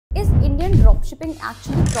Is Indian dropshipping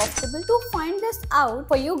actually profitable? To find this out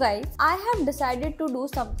for you guys, I have decided to do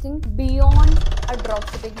something beyond a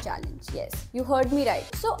dropshipping challenge. Yes, you heard me right.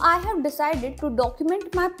 So I have decided to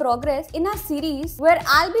document my progress in a series where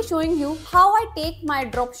I'll be showing you how I take my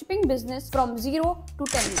dropshipping business from 0 to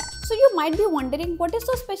 10 lakh. So you might be wondering what is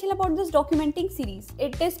so special about this documenting series.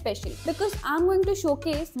 It is special because I'm going to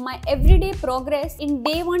showcase my everyday progress in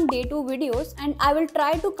day 1, day 2 videos, and I will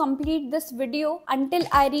try to complete this video until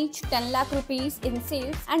I reach 10 lakh rupees in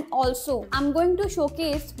sales. And also I'm going to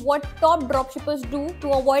showcase what top dropshippers do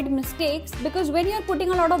to avoid mistakes, because when you're putting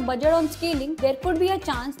a lot of budget on scaling, there could be a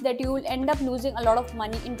chance that you will end up losing a lot of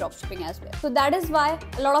money in dropshipping as well. So that is why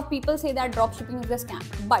a lot of people say that dropshipping is a scam.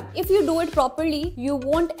 But if you do it properly, you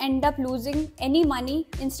won't end up losing any money.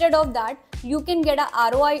 Instead of that, you can get a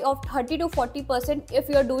ROI of 30 to 40% if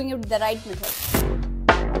you're doing it with the right method.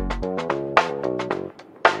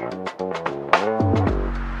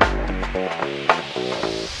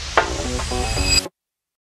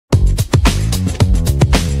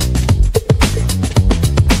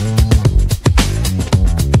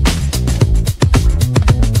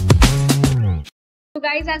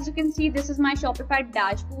 Guys, as you can see, this is my Shopify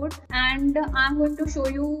dashboard, and I'm going to show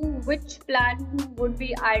you which plan would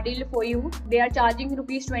be ideal for you. They are charging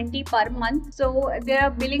rupees 20 per month, so their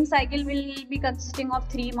billing cycle will be consisting of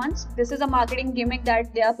 3 months. This is a marketing gimmick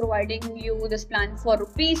that they are providing you this plan for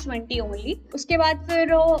rupees 20 only. उसके बाद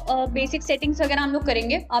फिर basic settings वगैरह हम लोग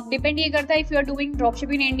करेंगे. अब depend ये करता है, if you are doing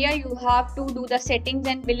dropshipping in India, you have to do the settings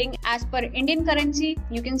and billing as per Indian currency.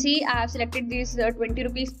 You can see I have selected this 20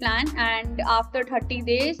 rupees plan, and after 30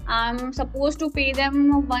 days I'm supposed to pay them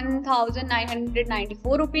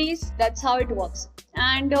 1994 rupees. That's how it works.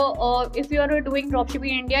 And if you are doing dropshipping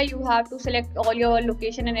in India, you have to select all your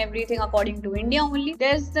location and everything according to India only.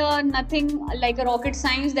 There's nothing like a rocket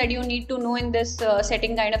science that you need to know in this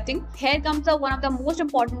setting kind of thing. Here comes one of the most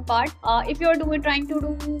important part. If you are trying to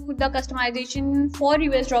do the customization for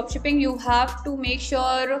US dropshipping, you have to make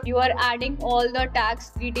sure you are adding all the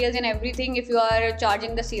tax details and everything if you are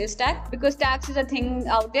charging the sales tax, because tax is a thing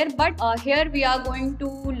out there. But here we are going to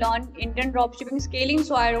learn Indian dropshipping scaling,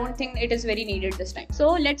 so I don't think it is very needed this time.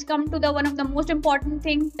 So let's come to the one of the most important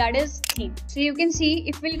thing, that is theme. So you can see,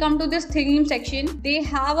 if we'll come to this theme section, they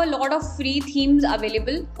have a lot of free themes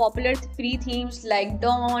available. Popular free themes like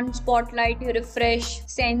Dawn, Spotlight, Refresh,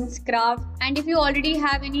 Sense, Craft. And if you already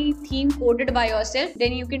have any theme coded by yourself,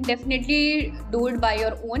 then you can definitely do it by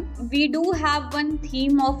your own. We do have one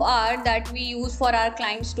theme of ours that we use for our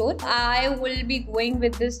client store. I will be going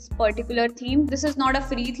with this particular theme. This is not a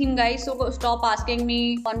free theme, guys, so stop asking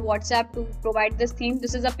me on WhatsApp to provide this theme.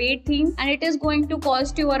 This is a paid theme, and it is going to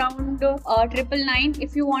cost you around 999.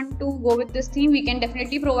 If you want to go with this theme, we can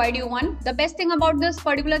definitely provide you one. The best thing about this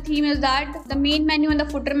particular theme is that the main menu and the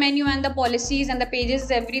footer menu and the policies and the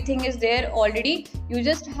pages, everything is there already. You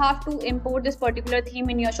just have to import this particular theme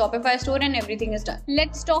in your Shopify store and everything is done.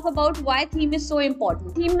 Let's talk about why theme is so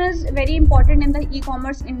important. Theme is very important in the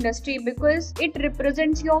e-commerce industry because it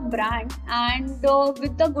represents your brand, and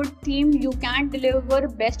with the good theme you can deliver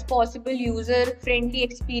best possible user friendly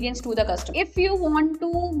experience to the customer. If you want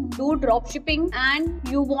to do dropshipping and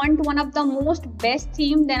you want one of the most best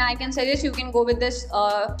theme, then I can suggest you can go with this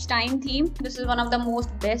Stein theme. This is one of the most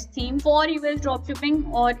best theme for US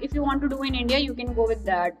dropshipping, or if you want to do in India, you can go with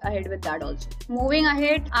that, ahead with that also. Moving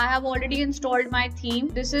ahead, I have already installed my theme.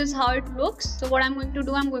 This is how it looks. So what I'm going to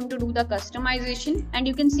do, I'm going to do the customization, and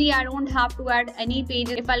you can see I don't have to add any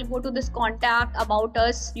pages. If I'll go to this contact, about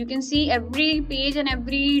us, you can see every page and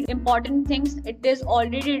every important things, it is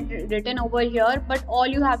already written over here. But all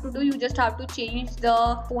you have to do, you just have to change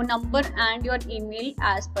the phone number and your email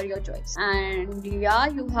as per your choice. And yeah,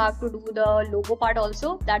 you have to do the logo part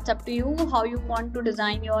also. That's up to you how you want to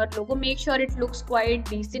design your logo. Make sure it looks quite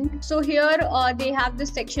decent. So here they have this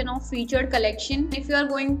section of featured collection. If you are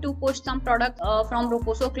going to push some product from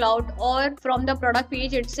Proposo Cloud or from the product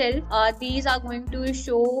page itself, these are going to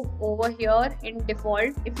show over here in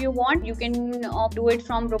default. If you want, you can do it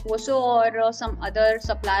from Proposo or some other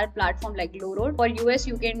supplier platform like Glowroad. For US,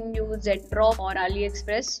 you can use Zdrop or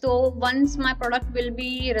AliExpress. So once my product will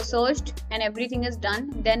be researched and everything is done,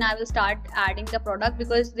 then I will start adding the product,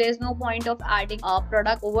 because there's no point of adding a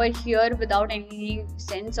product over here without any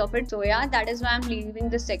sense of it. So yeah, that is why I'm leaving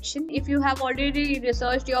this section. If you have already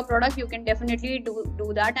researched your product, you can definitely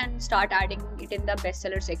do that and start adding it in the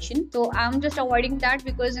bestseller section. So I'm just avoiding avoiding that,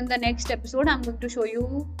 because in the next episode I'm going to show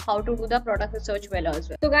you how to do the product research well as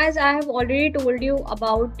well. So guys, I have already told you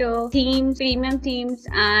about themes, premium themes,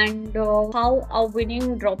 and how a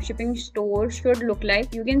winning dropshipping store should look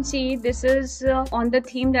like. You can see this is on the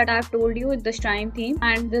theme that I've told you, the Shrine theme,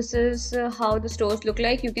 and this is how the stores look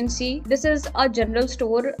like. You can see this is a general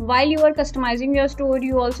store. While you are customizing your store,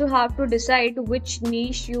 you also have to decide which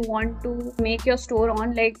niche you want to make your store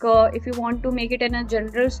on. Like if you want to make it in a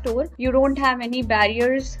general store, you don't have any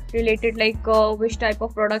barriers related like which type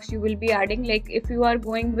of products you will be adding. Like if you are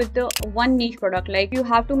going with the one niche product, like you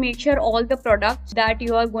have to make sure all the products that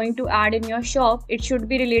you are going to add in your shop, it should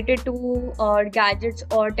be related to gadgets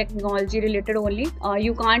or technology related only.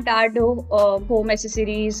 You can't add home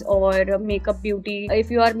accessories or makeup, beauty if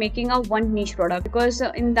you are making a one niche product, because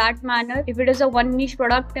in that manner, if it is a one niche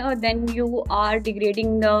product, then you are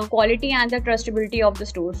degrading the quality and the trustability of the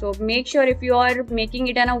store. So make sure if you are making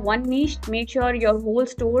it in a one niche, make sure your whole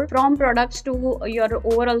store, from products to your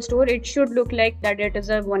overall store, it should look like that it is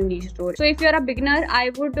a one niche store. So if you are a beginner,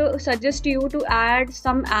 I would suggest you to add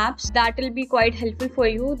some apps that will be quite helpful for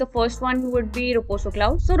you. The first one would be Roposo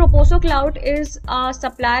Cloud. So Roposo Cloud is a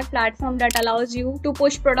supplier platform that allows you to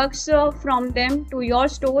push products from them to your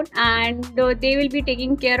store, and they will be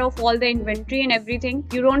taking care of all the inventory and everything.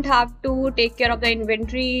 You don't have to take care of the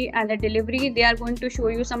inventory and the delivery. They are going to show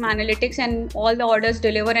you some analytics and all the orders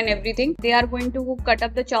deliver and everything. They are going to cut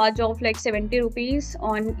up the charge of like 70 rupees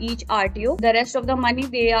on each RTO. The rest of the money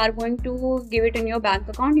they are going to give it in your bank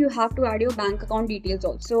account. You have to add your bank account details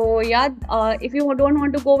also. So yeah, if you don't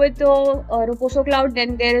want to go with Roposo Cloud,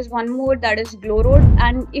 then there is one more, that is Glowroad.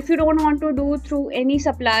 And if you don't want to do through any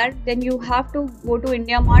supplier, then you have to go to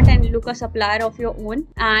IndiaMart and look a supplier of your own.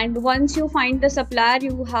 And once you find the supplier,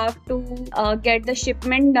 you have to get the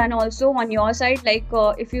shipment done also on your side. Like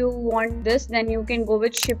if you want this, then you can go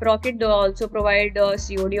with ShipRocket. They also provide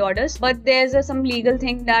COD orders, but there's some legal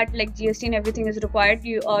thing that like GST and everything is required.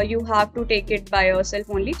 You have to take it by yourself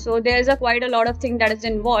only. So there's quite a lot of thing that is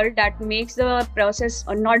involved that makes the process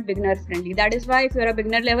not beginner friendly. That is why if you're a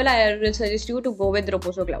beginner level, I will suggest you to go with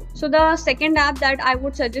Roposo Cloud. So the second app that I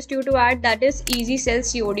would suggest you to add, that is Easy Sell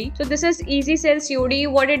COD. So this is Easy Sell COD.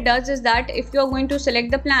 What it does is that if you are going to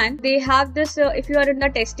select the plan, they have this if you are in the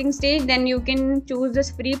testing stage, then you can choose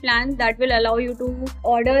this free plan that will allow you to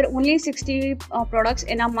order only 60 products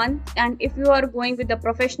in a month. And if you are going with the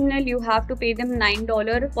professional, you have to pay them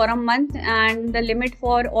 $9 for a month, and the limit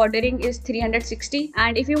for ordering is 360.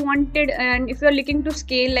 And if you wanted, and if you are looking to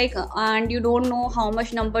scale like and you don't know how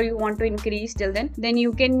much number you want to increase till then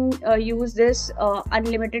you can use this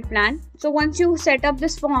unlimited plan. So once you set up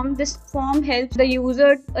this form helps the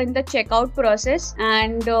user in the checkout process.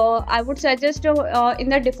 And I would suggest in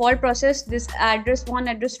the default process, this address 1,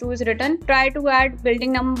 address 2 is written. Try to add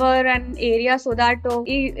building number and area, so that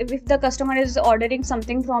if the customer is ordering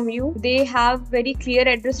something from you, they have very clear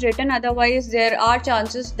address written. Otherwise, there are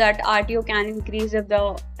chances that RTO can increase if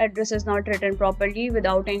the address is not written properly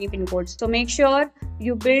without any pin codes. So make sure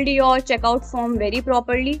you build your checkout form very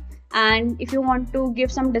properly. And if you want to give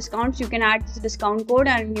some discounts, you can add this discount code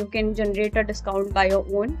and you can generate a discount by your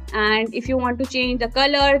own. And if you want to change the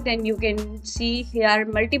color, then you can see here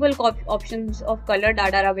multiple options of color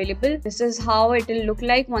that are available. This is how it will look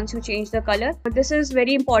like once you change the color. But this is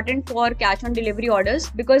very important for cash on delivery orders,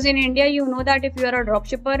 because in India, you know that if you are a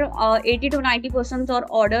dropshipper, 80 to 90% of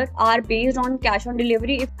order are based on cash on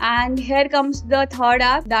delivery. And here comes the third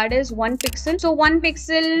app, that is OnePixel. So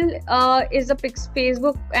OnePixel is a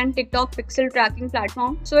Facebook and TikTok pixel tracking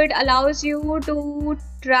platform. So it allows you to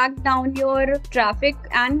track down your traffic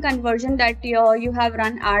and conversion that you have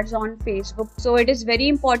run ads on Facebook. So it is very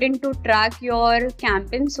important to track your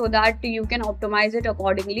campaign so that you can optimize it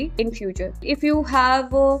accordingly in future. If you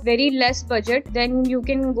have a very less budget, then you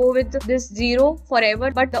can go with this zero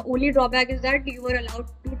forever. But the only drawback is that you are allowed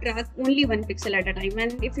to track only one pixel at a time.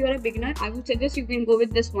 And if you are a beginner, I would suggest you can go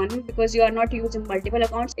with this one, because you are not using multiple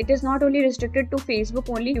accounts. It is not only restricted to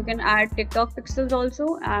Facebook only. You can add TikTok pixels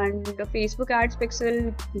also, and the Facebook ads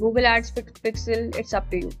pixel, Google ads pixel. It's up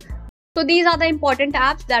to you. So these are the important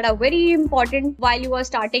apps that are very important while you are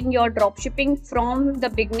starting your dropshipping from the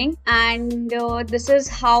beginning. And this is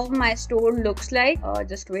how my store looks like.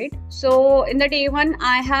 Just wait. So in the day one,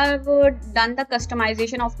 I have done the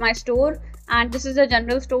customization of my store. And this is a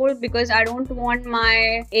general store, because I don't want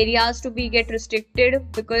my areas to get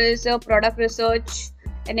restricted, because product research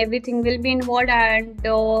and everything will be involved, and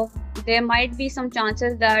there might be some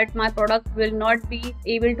chances that my product will not be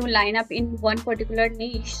able to line up in one particular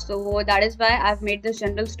niche. So that is why I've made this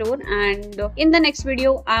general store. And in the next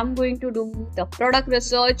video, I'm going to do the product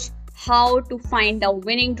research, how to find a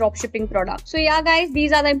winning dropshipping product. So yeah guys,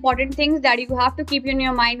 these are the important things that you have to keep in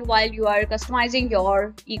your mind while you are customizing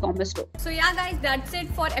your e-commerce store. So yeah guys, that's it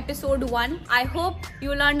for episode 1. I hope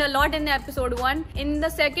you learned a lot in episode 1. In the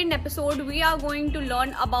second episode, we are going to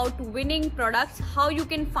learn about winning products, how you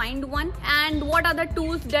can find one, and what are the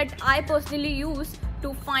tools that I personally use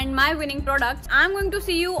to find my winning products. I'm going to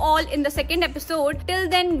see you all in the second episode. Till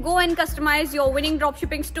then, go and customize your winning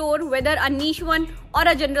dropshipping store, whether a niche one or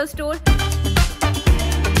a general store.